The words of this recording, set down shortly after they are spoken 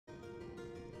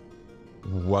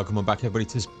Welcome on back, everybody,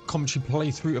 to this commentary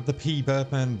playthrough of the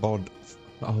Pbirdman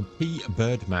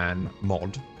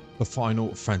mod for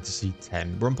Final Fantasy X.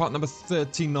 We're on part number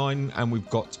 39, and we've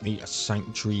got the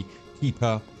Sanctuary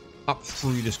Keeper up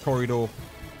through this corridor.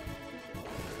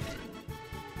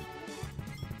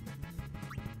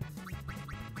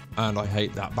 And I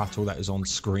hate that battle that is on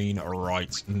screen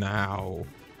right now.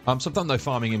 So I've done no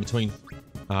farming in between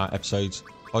episodes.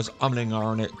 I was umming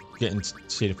on it, getting to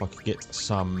see if I could get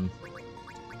some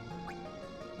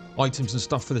items and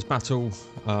stuff for this battle,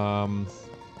 but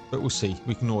we'll see.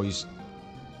 We can always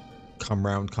come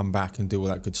round, come back, and do all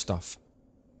that good stuff.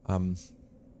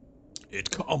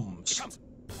 It comes.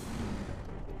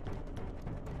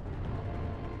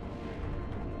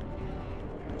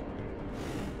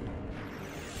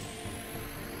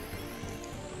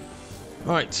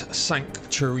 Right,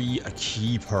 Sanctuary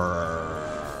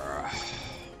Keeper.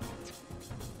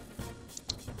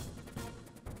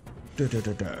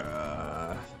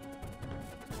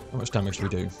 How much damage do we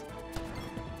do?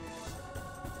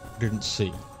 Didn't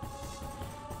see.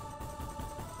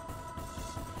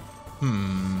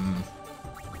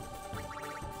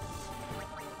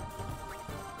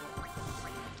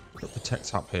 Got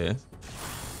protect up here.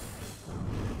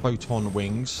 Photon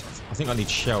wings. I think I need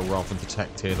shell rather than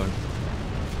protect here, though.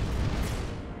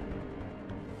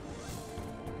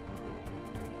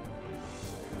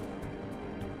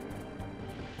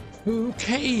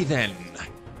 Okay, then.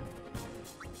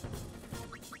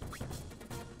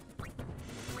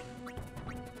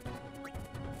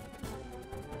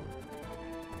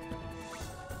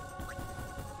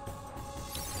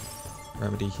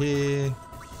 Remedy here.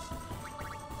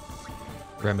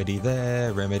 Remedy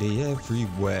there. Remedy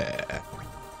everywhere.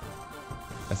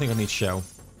 I think I need shell.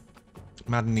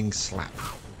 Maddening slap.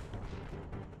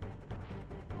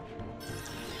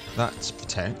 That's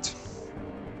protect.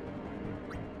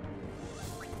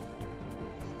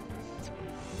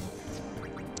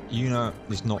 Yuna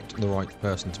is not the right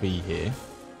person to be here.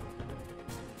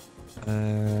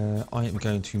 I am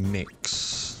going to mix.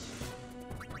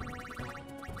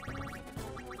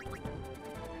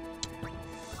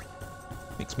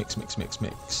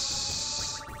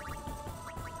 Mix.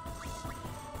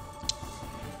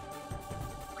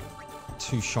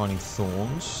 2 shining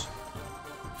thorns.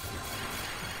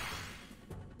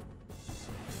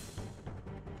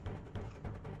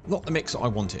 Not the mix that I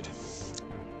wanted.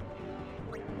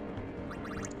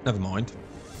 Never mind.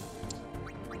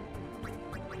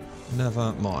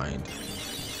 Never mind.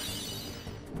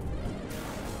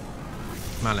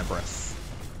 Mana breath.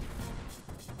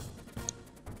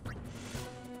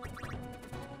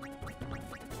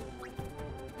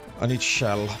 I need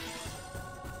shell.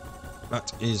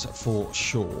 That is for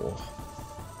sure.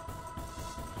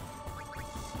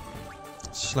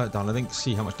 Slow it down. I think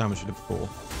see how much damage we did before.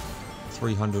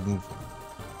 300 and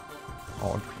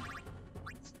odd.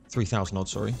 3,000 odd,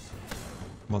 sorry.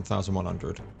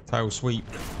 1,100. Tail sweep.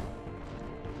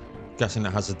 Guessing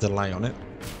that has a delay on it.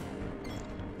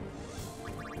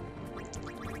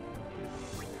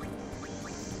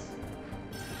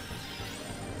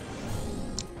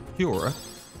 Pura.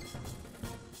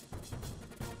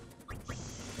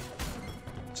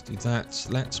 Let's do that.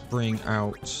 Let's bring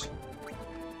out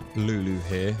Lulu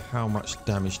here. How much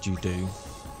damage do you do?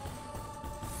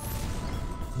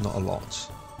 Not a lot.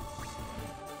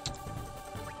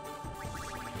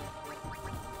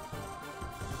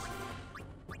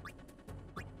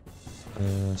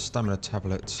 Stamina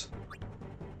tablet.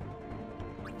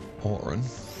 Auron.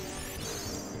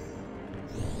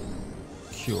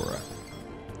 Cura.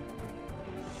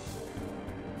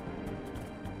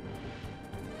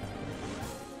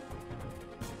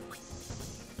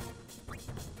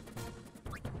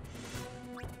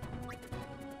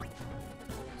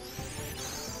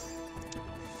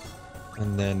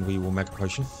 And then we will Mega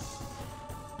Potion.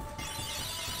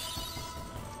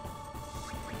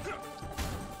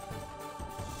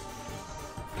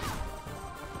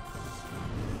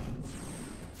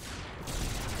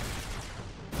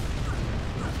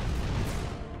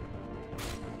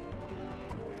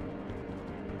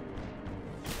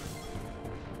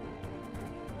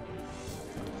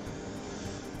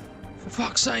 For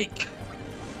fuck's sake!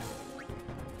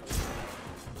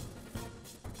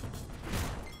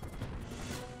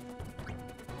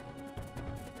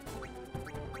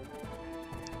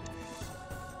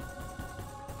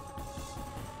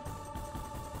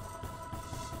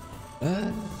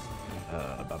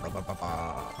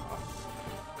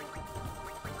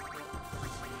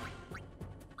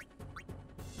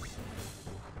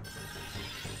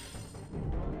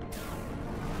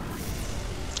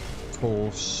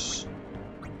 Course.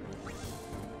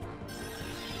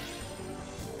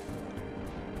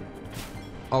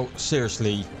 Oh,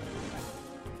 seriously.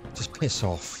 Just piss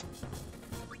off.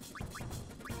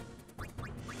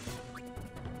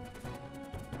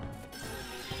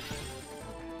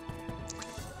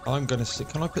 I'm gonna see.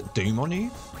 Can I put Doom on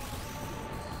you?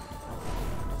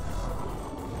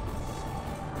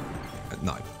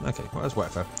 No. Okay, well, that's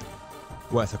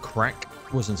worth a crack,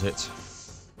 wasn't it?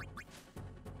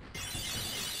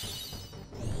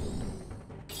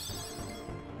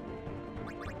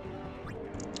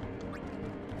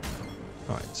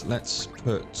 Right, let's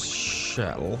put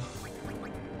Shell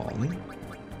on.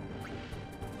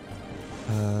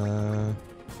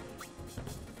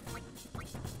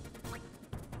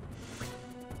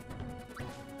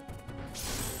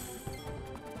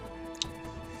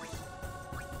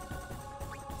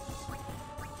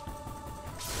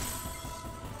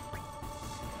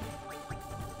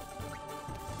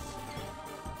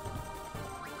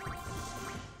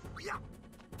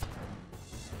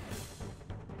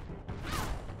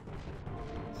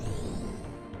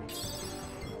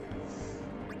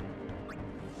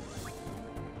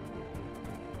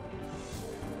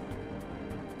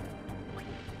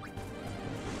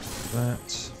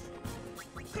 That.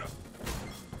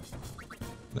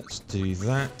 Let's do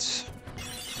that.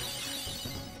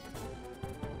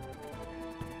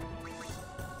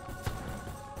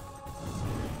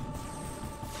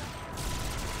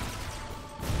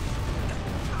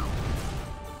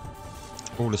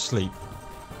 All asleep.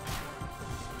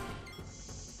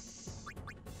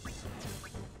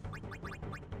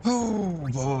 Oh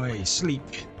boy, sleep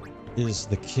is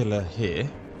the killer here.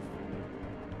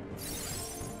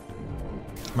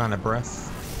 Mana breath.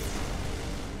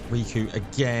 Riku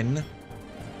again.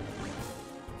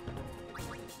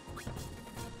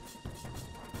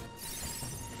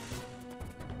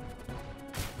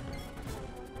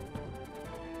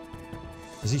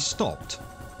 Has he stopped?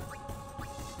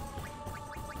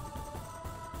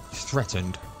 He's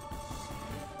threatened.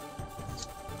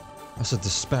 That's a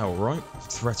dispel, right?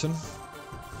 Threaten.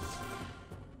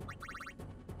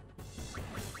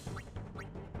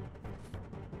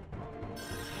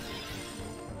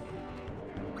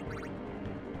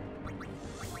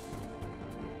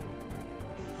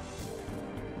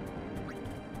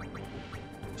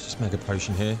 Just mega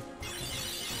potion here.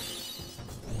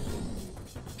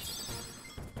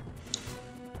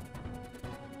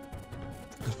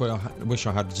 I wish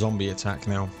I had zombie attack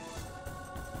now.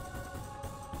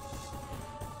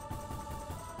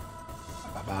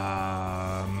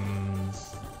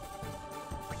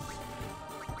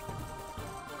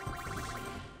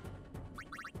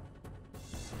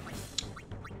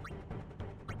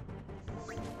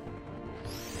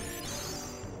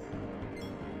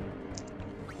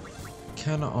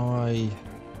 Can I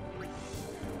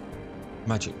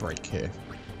magic break here?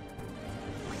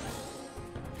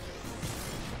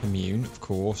 Immune, of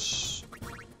course.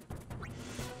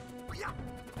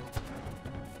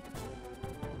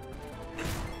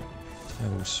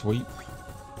 Tail sweep.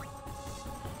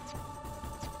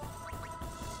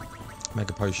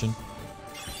 Mega potion.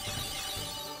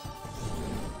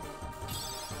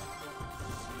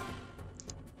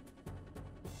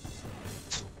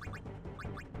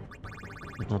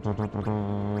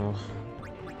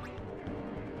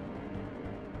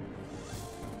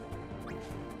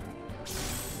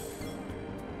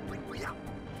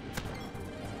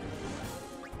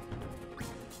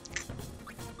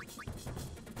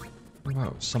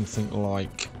 Well, something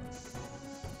like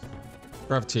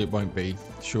gravity. It won't be,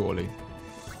 surely.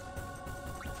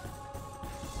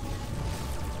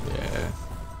 Yeah.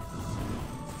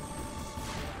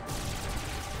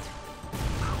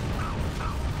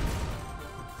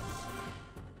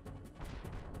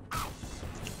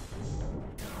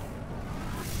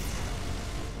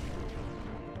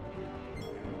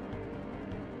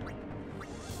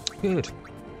 Good.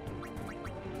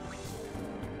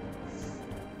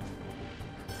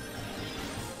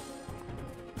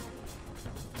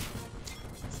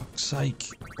 Sake,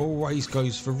 always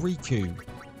goes for Riku.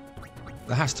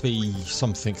 There has to be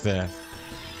something there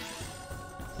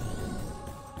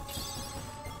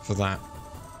for that.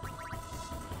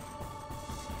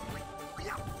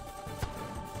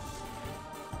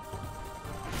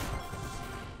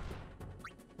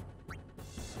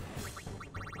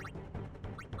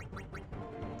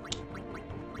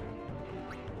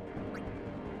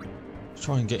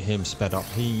 Try and get him sped up.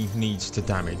 He needs to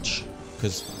damage,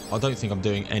 because I don't think I'm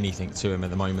doing anything to him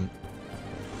at the moment.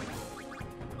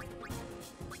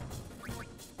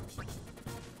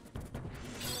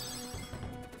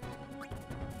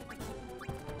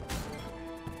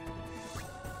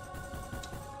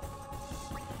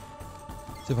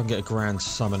 See if I can get a grand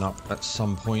summon up at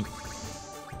some point.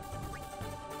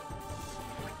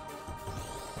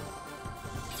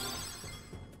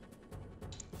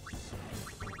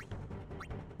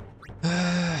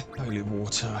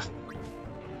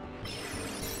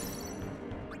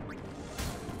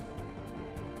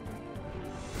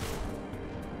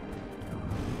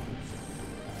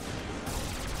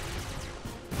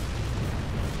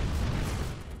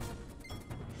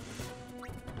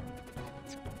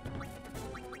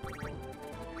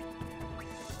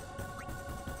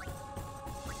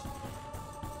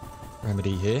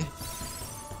 remedy here.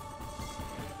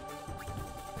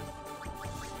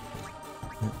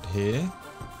 Not here.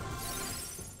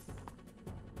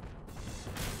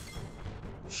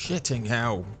 Shitting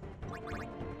hell.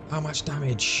 How much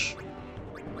damage?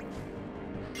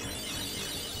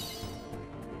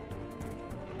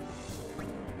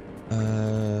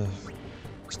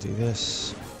 Let's do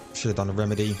this. Should have done a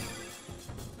remedy.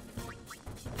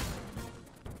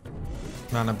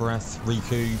 Mana breath,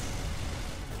 recoup.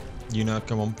 Yuna,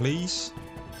 come on, please.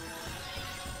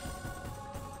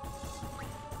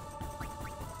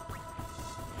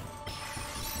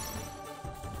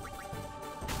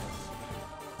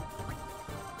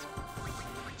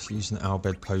 Just using the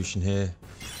Albed potion here.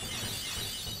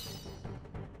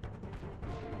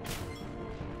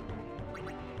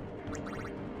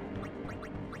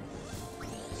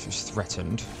 She's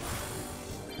threatened.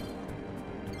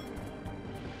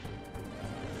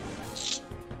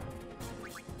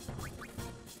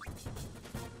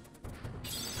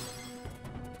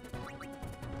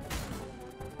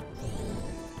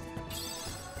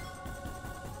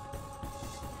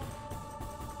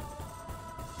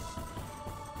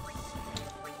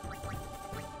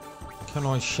 Can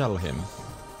I shell him?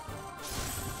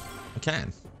 I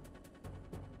can.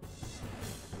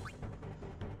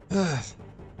 That's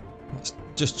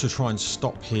just to try and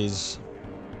stop his...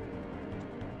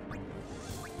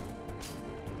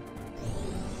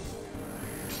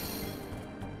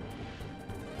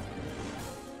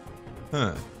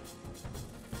 Huh.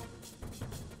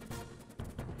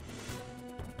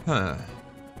 Huh.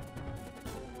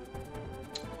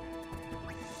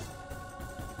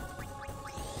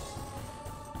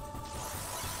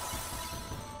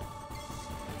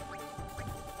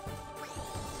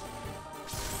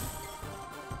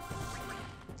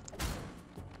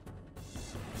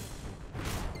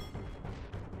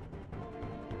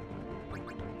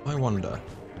 I wonder.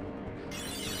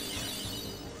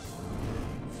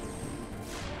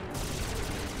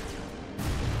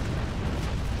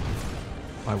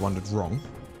 I wondered wrong.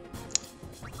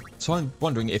 So I'm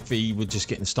wondering if he was just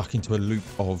getting stuck into a loop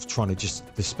of trying to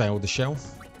just dispel the shell.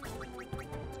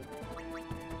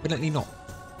 Evidently not.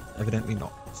 Evidently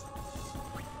not.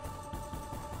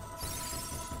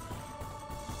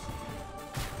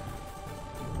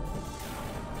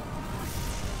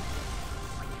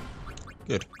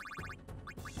 Good.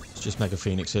 Let's just make a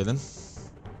Phoenix here then.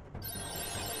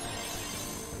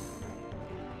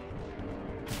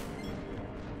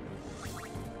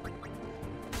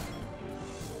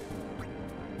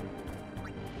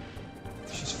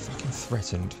 She's fucking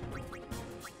threatened.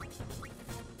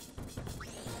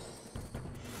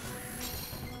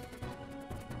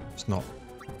 It's not.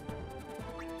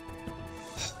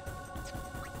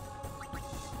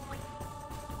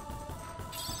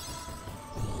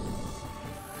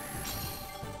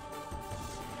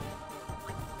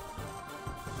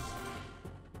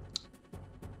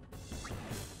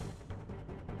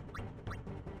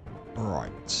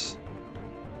 Right.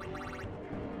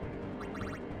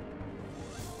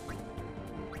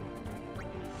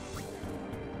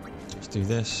 Let's do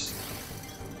this.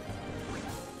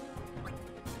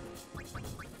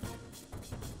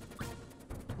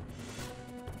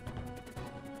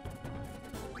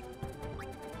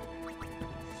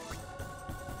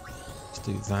 Let's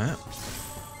do that.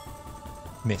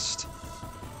 Missed.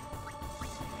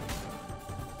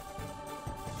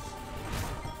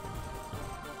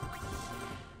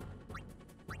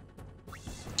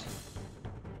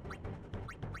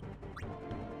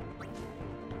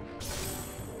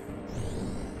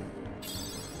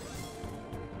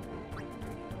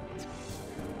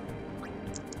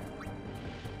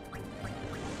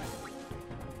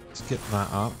 Let's get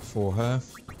that up for her.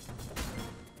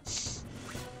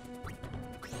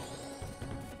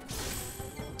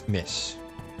 Miss.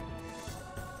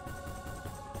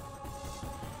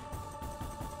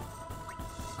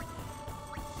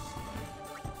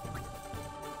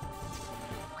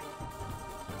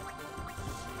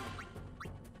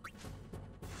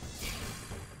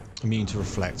 Immune to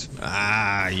reflect.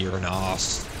 Ah, you're an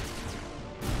arse.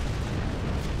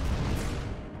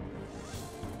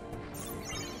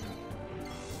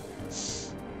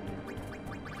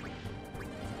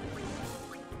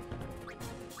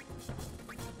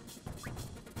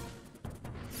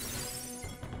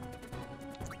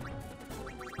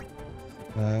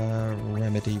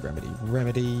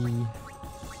 Remedy.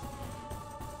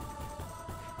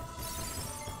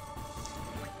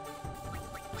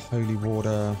 Holy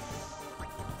water.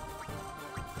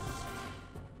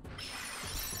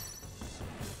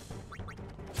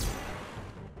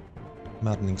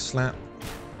 Maddening slap.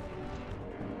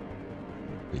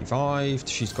 Revived.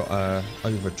 She's got a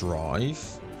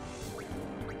overdrive.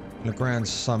 Legrand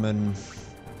summon.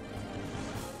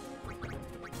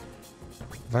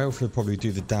 Veil will probably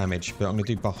do the damage, but I'm going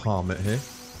to do Bahamut here.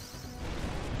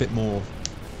 A bit more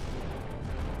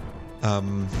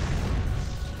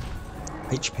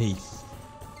HP.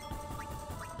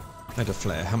 Mega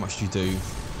Flare, how much do you do?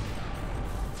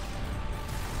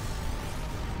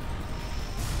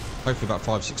 Hopefully about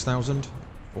 5,000-6,000.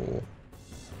 Or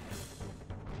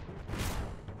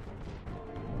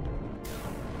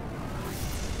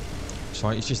so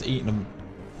it's just eating them.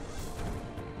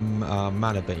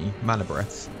 Mana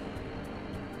breath.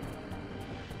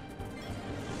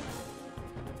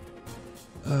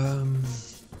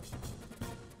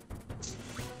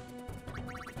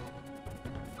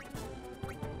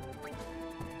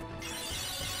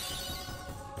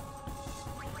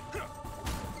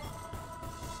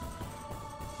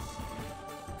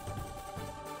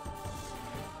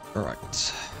 All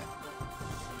right.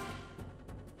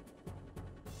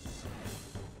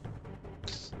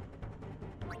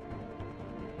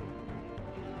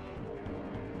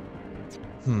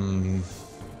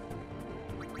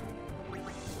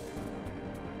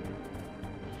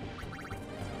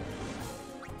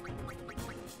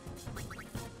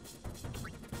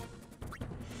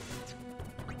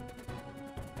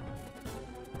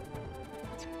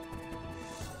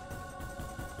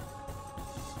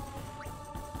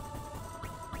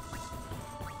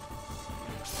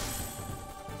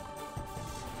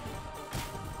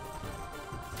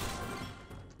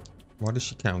 Why does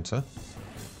she counter?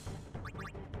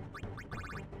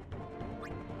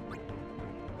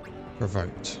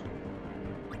 Provoked.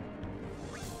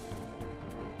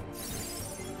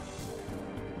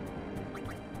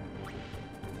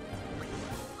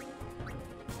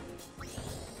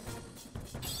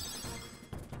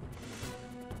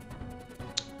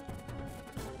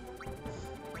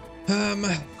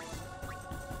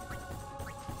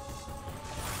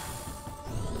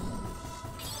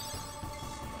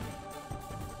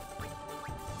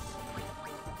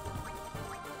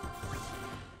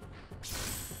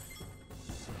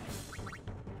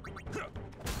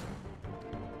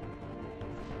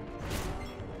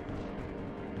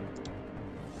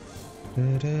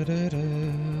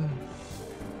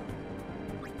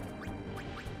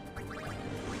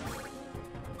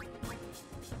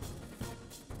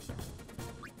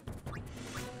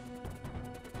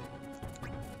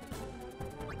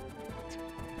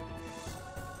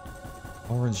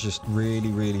 Orange just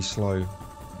really slow. How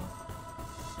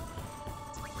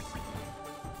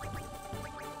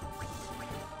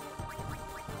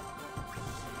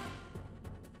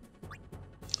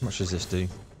much does this do?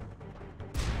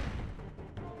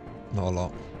 Not a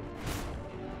lot.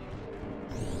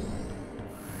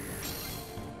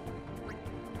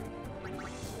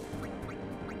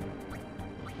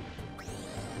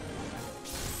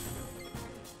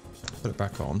 Put it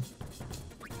back on.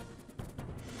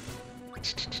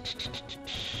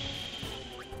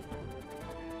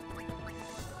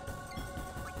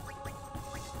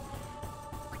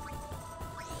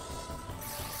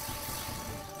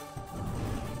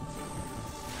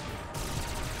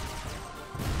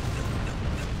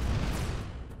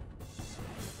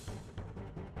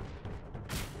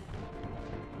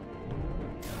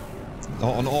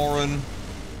 Not on Oren.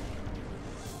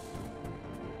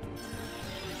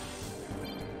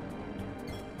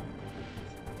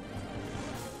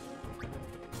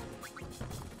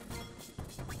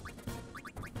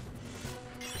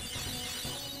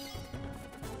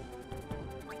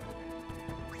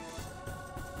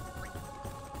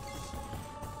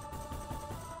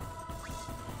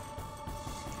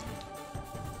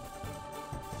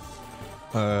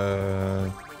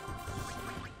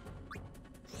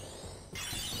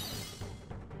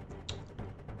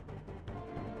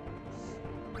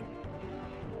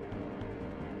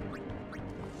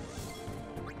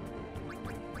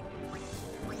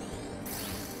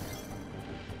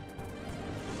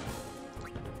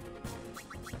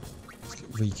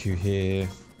 Riku here.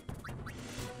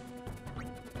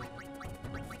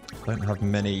 Don't have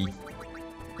many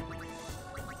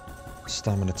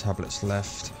stamina tablets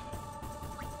left.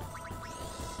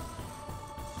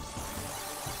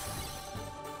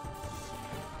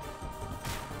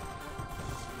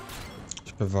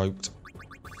 It's provoked.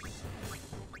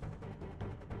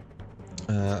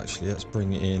 Actually, let's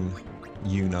bring in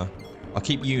Yuna. I'll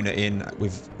keep Yuna in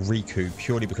with Riku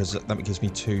purely because that gives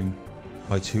me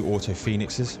my two auto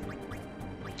phoenixes.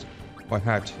 If I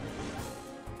had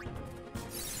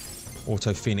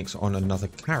auto phoenix on another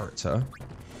character,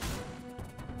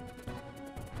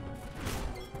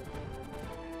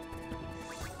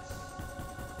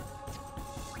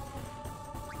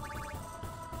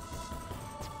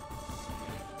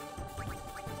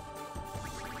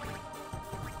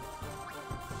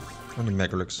 How many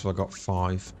Megalix have I got?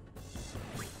 5.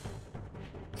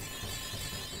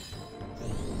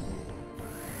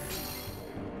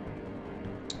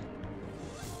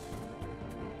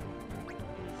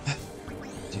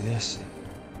 Do this.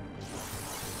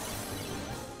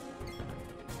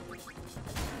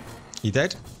 You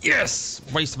dead? Yes!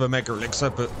 Waste of a Mega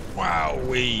Elixir, but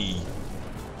wowee!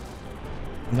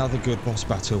 Another good boss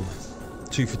battle.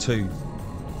 2 for 2.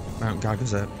 Mount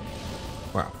Gagazet.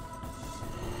 Wow.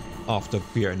 After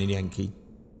Björn and Yankee.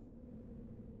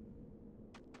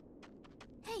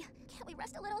 Hey, can't we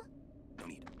rest a little? No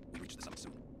need. We reach the summit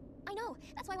soon. I know.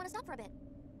 That's why I want to stop for a bit.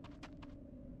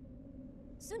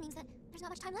 Soon means that there's not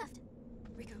much time left.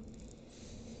 Riku.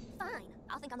 Fine.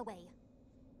 I'll think on the way.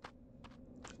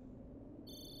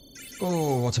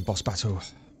 Oh, what a boss battle.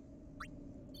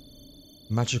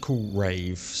 Magical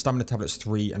Rave. Stamina tablets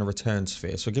 3 and a return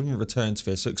sphere. So given a return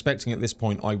sphere, so expecting at this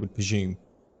point, I would presume,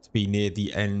 to be near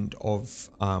the end of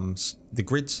the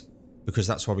grids, because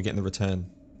that's why we're getting the return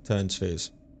spheres.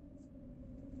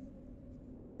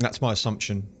 That's my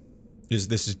assumption, is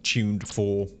this is tuned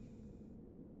for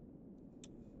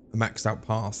a maxed out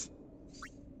path.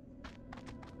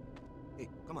 Hey,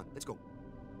 come on, let's go.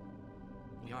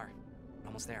 We are. We're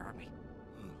almost there, aren't we?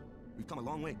 We've come a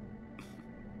long way.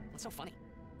 What's so funny?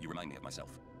 You remind me of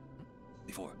myself.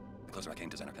 Before, the closer I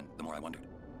came to Xanarkand, the more I wondered.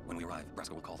 When we arrive,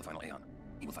 Brasko will call the final Aeon.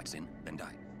 He will fight Sin, then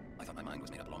die. I thought my mind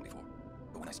was made up long before.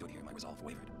 But when I stood here, my resolve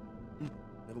wavered.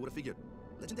 Never would have figured.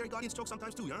 Legendary Guardians choke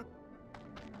sometimes too, huh?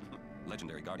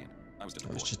 Legendary Guardian. I was just a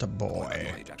boy. I was just a boy.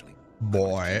 My age, actually.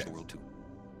 Boy. I changed the world too.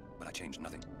 But I changed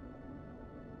nothing.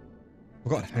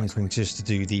 I've got a hankering just to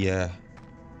do the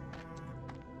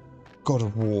God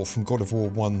of War, from God of War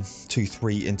 1, 2,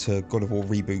 3 into God of War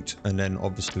Reboot, and then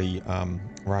obviously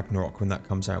Ragnarok when that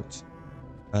comes out.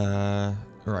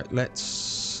 Alright,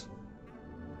 let's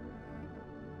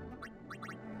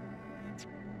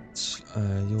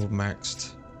you're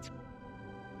maxed.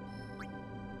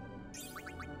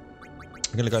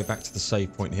 I'm going to go back to the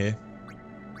save point here.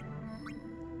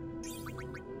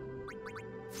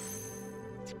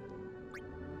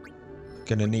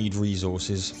 Going to need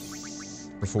resources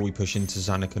before we push into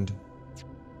Xanarkand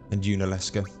and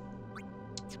Unaleska,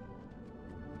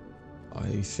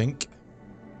 I think.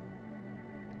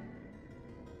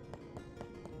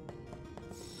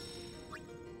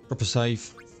 Drop a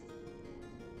save.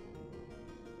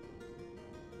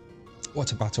 What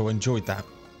a battle. Enjoyed that.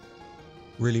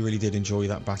 Really, really did enjoy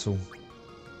that battle.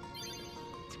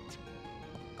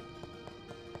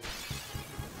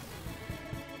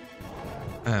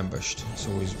 Ambushed. It's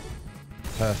always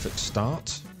perfect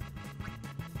start.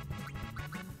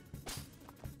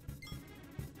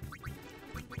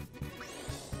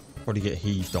 Probably get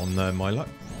heaved on there, my luck.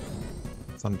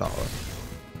 Thundara.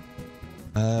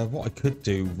 What I could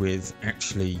do with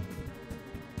actually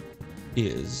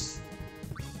is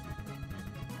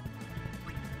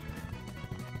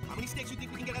How many stakes you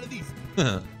think we can get out of these?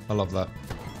 I love that.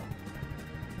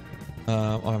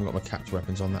 I haven't got my capture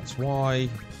weapons on, that's why.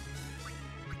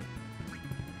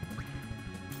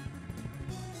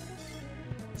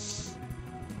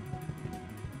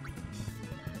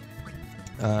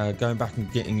 Going back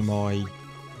and getting my,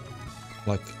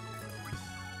 like,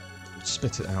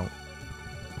 spit it out.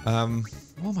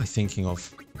 What am I thinking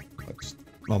of?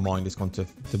 My mind has gone to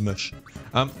mush.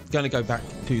 Going to go back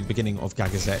to the beginning of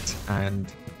Gagazet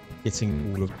and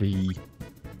getting all of the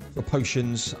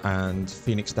potions and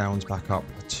Phoenix Downs back up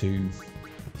to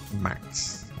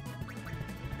max.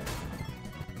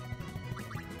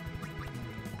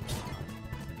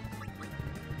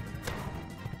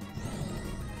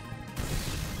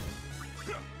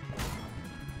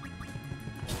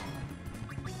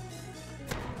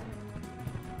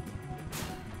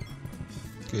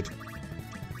 Good.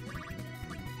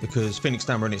 Because Phoenix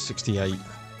Down running at 68.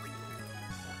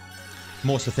 I'm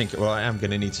also thinking, well, I am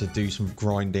going to need to do some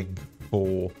grinding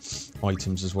for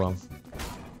items as well.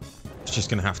 It's just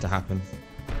going to have to happen.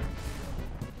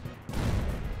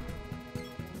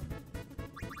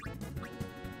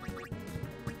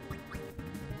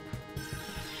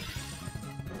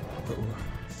 Oh, for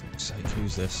fuck's sake,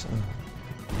 who's this? Oh.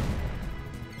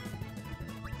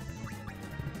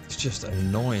 It's just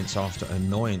annoyance after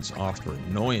annoyance after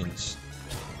annoyance.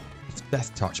 It's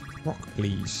death touch, proc,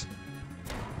 please.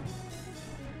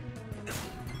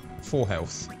 4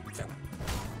 health.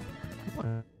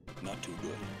 Not too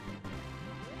good.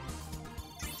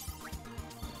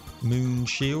 Moon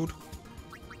shield.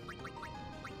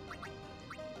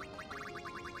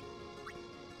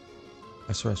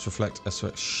 SOS reflect,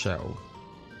 SOS shell.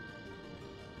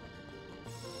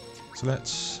 So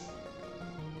let's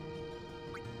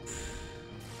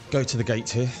go to the gate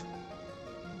here.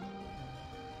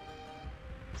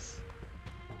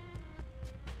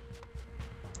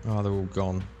 Oh, they're all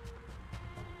gone.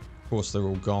 Of course they're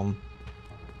all gone.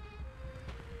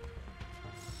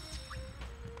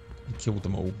 He killed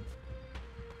them all.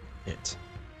 It.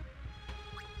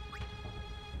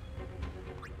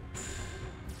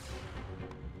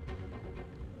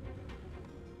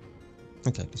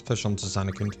 Okay, let's push on to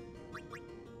Zanarkand.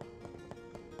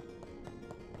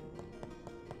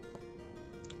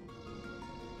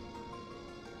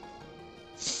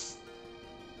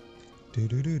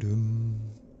 Do-do-do-dum.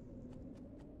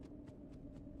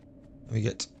 We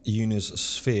get Yuna's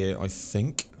sphere, I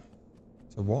think,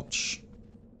 to watch.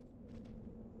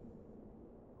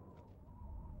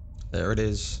 There it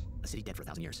is. A city dead for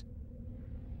 1,000 years.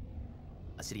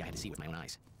 A city I had to see with my own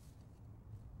eyes.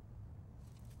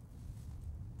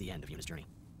 The end of Yuna's journey.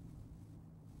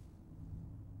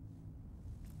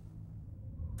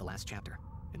 The last chapter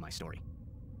in my story.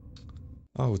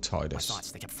 Oh, My Tidus.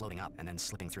 thoughts, they kept floating up and then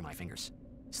slipping through my fingers.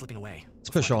 Slipping away. Let's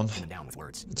push before I on. could pin them down with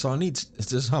words. So I need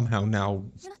to somehow now...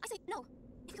 Yuna, I say no.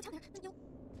 If you go down there, then you'll...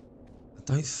 I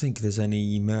don't think there's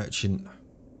any merchant...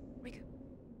 Riku,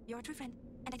 you're a true friend,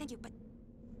 and I thank you, but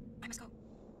I must go.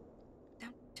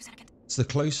 Down to Zanarkand. It's the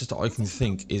closest I can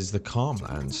think is the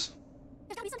Calmlands,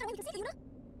 There's gotta be some time when you can see it, Yuna.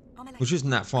 All my life. which isn't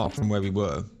that far from where we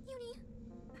were. Yuni.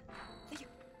 Thank you,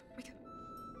 Riku.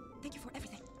 Thank you for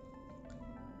everything.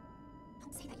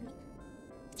 Don't say that, Yuni.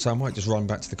 So I might just run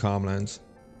back to the Calmlands.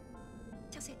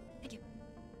 Tell Sid, thank you.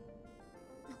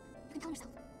 No, you can tell him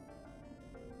yourself.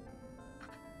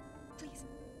 Please.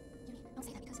 Yuni, don't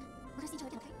say that because we're gonna see each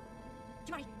other again, okay?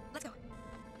 Kimari, let's go.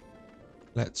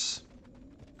 Let's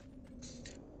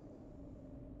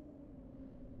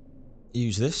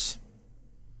use this.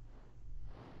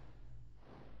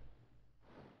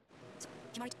 So,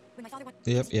 Kimari, when my father went...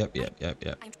 Yep.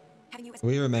 I'm having you as...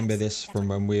 We remember this That's from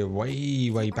right. when we were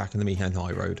way back in the Mihan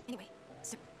High Road. Anyway,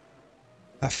 so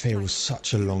That feels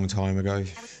such a long time ago. I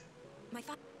was... My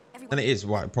father... Everyone... And it is,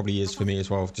 well, it probably is for me as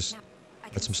well. I've just Now, I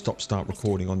had can some see stop-start my student.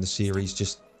 recording on the series,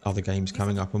 just other games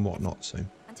coming up and whatnot, so...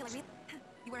 Until I real...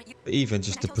 You weren't... You... But even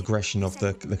just the progression of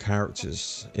the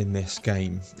characters in this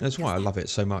game. That's why I love it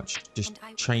so much. Just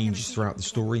changes throughout the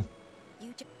story.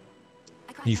 You...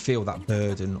 I cried You now feel when that you talked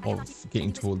about burden I thought of you- getting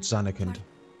you was- towards Zanarkand.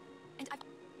 And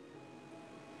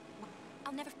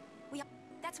I'll never... We...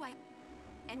 That's why...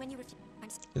 And when you refuse... I'm...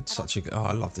 It's such a... Oh,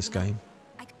 I love this game.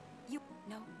 You...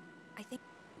 No. I think...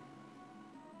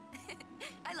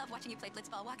 I love watching you play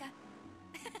Blitzball, Waka.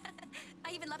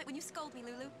 I even love it when you scold me,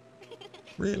 Lulu.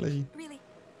 Really? Really.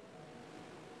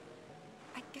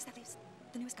 I guess that leaves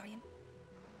the newest Guardian.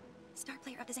 Star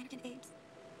player of the Zanarkand Apes.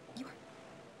 You are...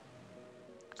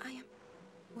 I am...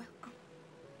 Well,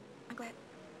 I'm glad...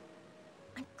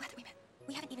 I'm glad that we met.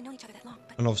 We haven't even known each other that long,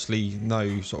 but... And obviously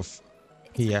no sort of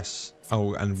PS.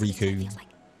 Oh, and So this is what it Riku, feels like.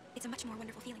 It's a much more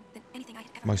wonderful feeling than anything I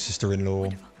had ever... my sister-in-law,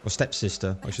 Wonderful. or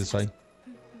stepsister, I should say.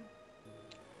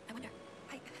 I wonder...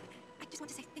 I just want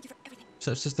to say thank you for everything.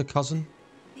 Stepsister, cousin?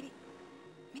 Maybe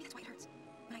that's why it hurts.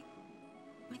 When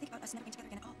I think about us never being together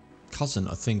again at all, Cousin,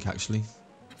 I think, actually.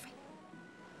 I'm afraid.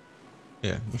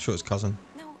 Yeah, I'm sure it's cousin.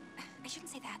 No, I shouldn't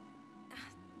say that.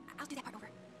 I'll do that part over.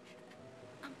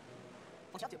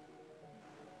 Watch out, too.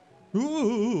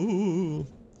 Ooh.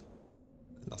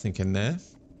 Nothing in there.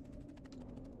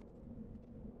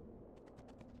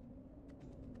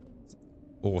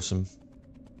 Awesome.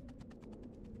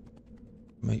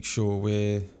 Make sure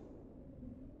we're...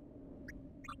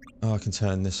 Oh, I can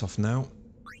turn this off now.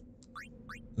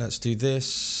 Let's do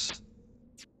this.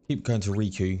 Keep going to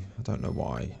Riku. I don't know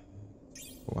why.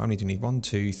 Well, how many do we need? 1,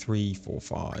 2, 3, 4,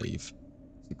 5,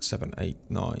 6, 7, 8,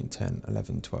 9, 10,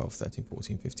 11, 12, 13,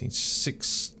 14, 15,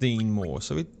 16 more.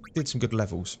 So we did some good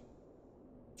levels.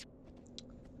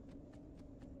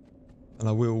 And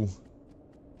I will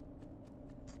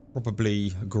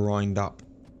probably grind up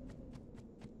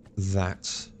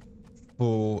that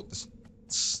for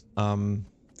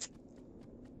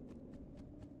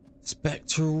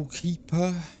Spectral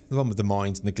Keeper, the one with the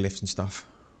mines and the glyphs and stuff.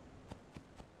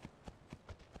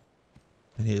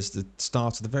 And here's the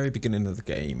start of the very beginning of the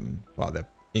game, well, the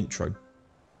intro.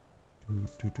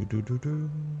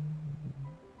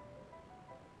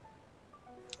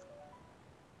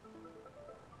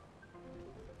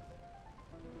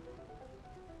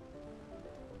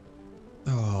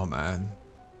 Oh man.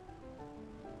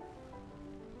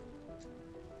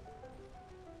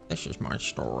 This is my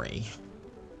story.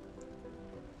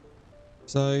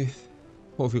 So,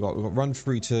 what have we got? We've got run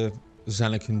through to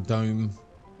Zanarkand Dome.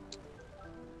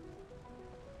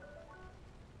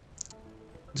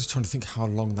 Just trying to think how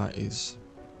long that is.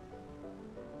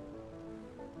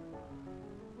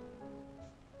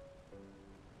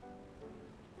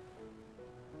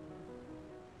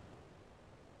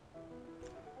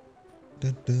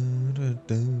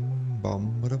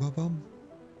 Bum.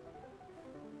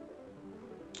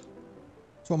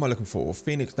 So what am I looking for?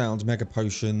 Phoenix Downs, Mega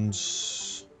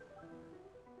Potions.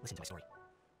 Listen to my story.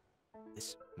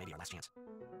 This may be our last chance.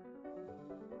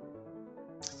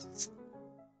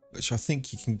 Which I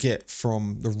think you can get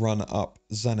from the run-up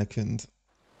Zanarkand.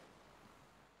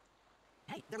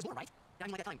 Hey, there was more, right? I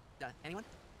mean, like that time. Anyone?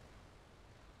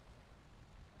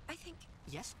 I think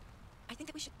Yes?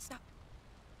 that we should stop.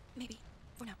 Maybe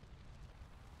for now.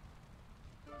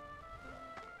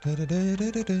 Let's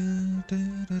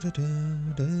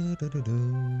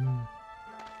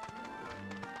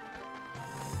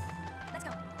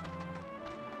go.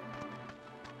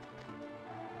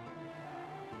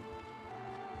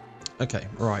 Okay,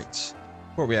 right.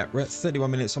 Where are we at? We're at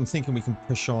 31 minutes. I'm thinking we can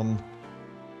push on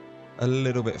a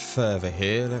little bit further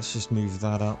here. Let's just move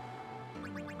that up.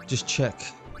 Just check.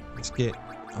 Let's get...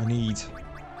 I need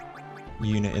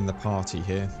unit in the party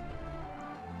here.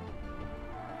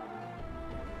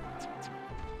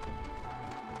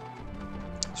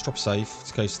 Let's drop safe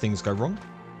in case things go wrong.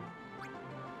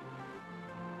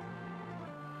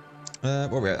 Where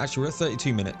are we at? Actually, we're at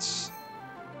 32 minutes.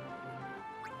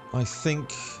 I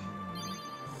think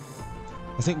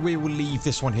we will leave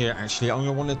this one here, actually. I'm going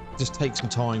to want to just take some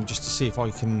time just to see if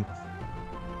I can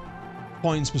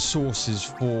find some sources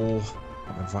for...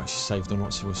 I don't know if I actually saved or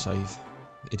not, so we'll save.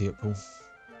 Idiot Paul.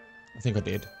 I think I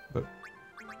did, but...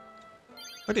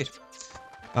 I did.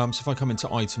 So if I come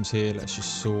into items here, let's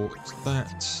just sort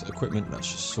that. Equipment, let's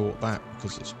just sort that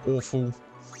because it's awful.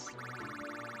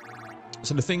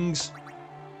 So the things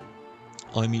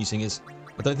I'm using is...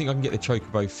 I don't think I can get the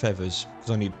chocobo feathers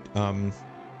because I need...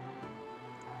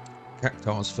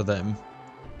 cactars for them,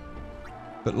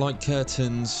 but light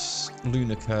curtains,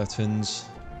 lunar curtains,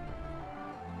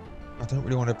 I don't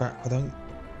really want to back.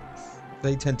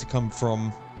 They tend to come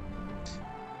from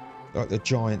like the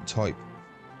giant type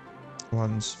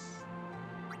ones.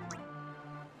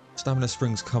 Stamina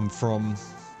springs come from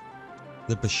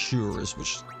the Bashuras,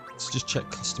 which, let's just check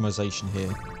customization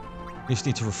here. I just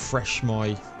need to refresh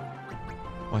my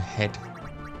head.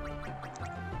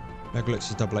 Megalix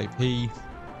is double AP.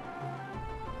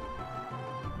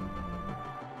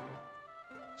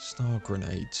 Star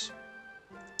grenades.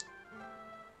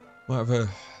 Might have a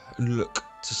look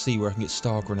to see where I can get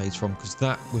star grenades from, because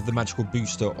that, with the magical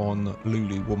booster on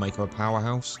Lulu, will make her a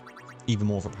powerhouse. Even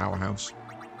more of a powerhouse.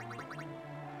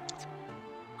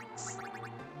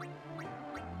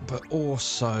 But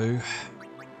also,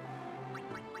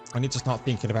 I need to start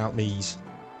thinking about these.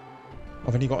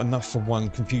 I've only got enough for one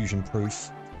confusion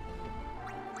proof.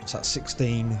 So that's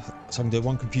 16. So I can do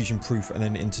one confusion proof and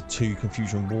then into 2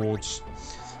 confusion wards.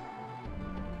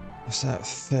 What's that?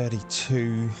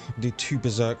 32. I can do 2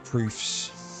 berserk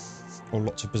proofs. Or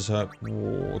lots of berserk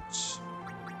wards.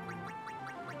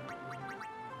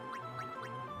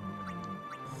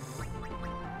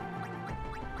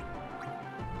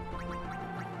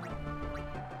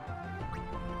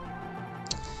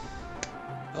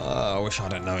 I wish I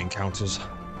had no encounters.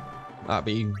 Would have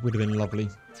been lovely.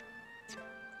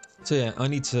 So yeah, I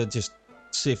need to just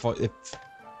see if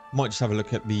might just have a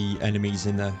look at the enemies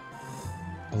in there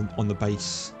on the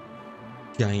base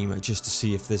game, just to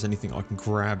see if there's anything I can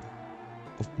grab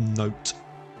of note.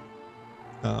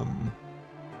 Don't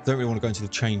really want to go into the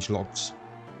change logs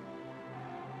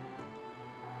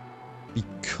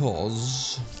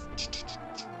because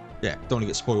yeah, don't want to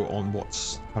get spoiled on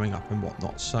what's coming up and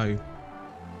whatnot. So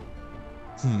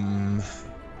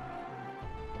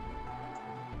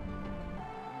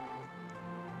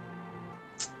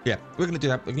yeah, we're going to do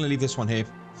that. We're going to leave this one here.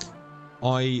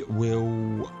 I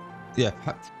will, yeah,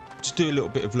 just do a little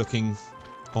bit of looking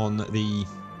on the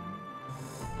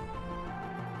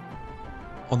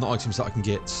items that I can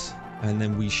get, and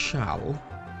then we shall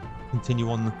continue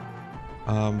on.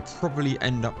 Probably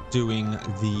end up doing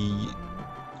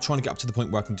trying to get up to the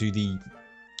point where I can do the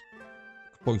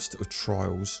Cloister of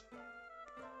Trials,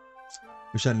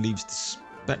 which then leaves the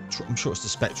Spectral. I'm sure it's the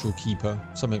Spectral Keeper,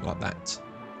 something like that.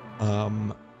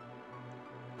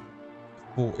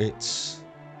 For its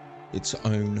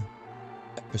own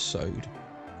episode,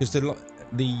 because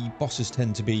the bosses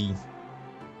tend to be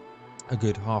a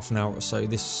good half an hour or so.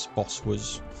 This boss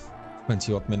was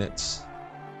 20 odd minutes.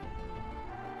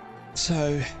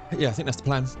 So yeah, I think that's the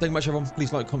plan. Thank you much, everyone.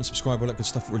 Please like, comment, subscribe, all that good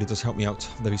stuff. It really does help me out.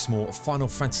 There'll be some more Final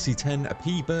Fantasy X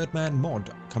Pbirdman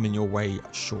mod coming your way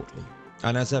shortly.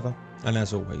 And as ever, and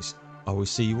as always, I will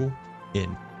see you all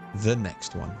in the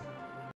next one.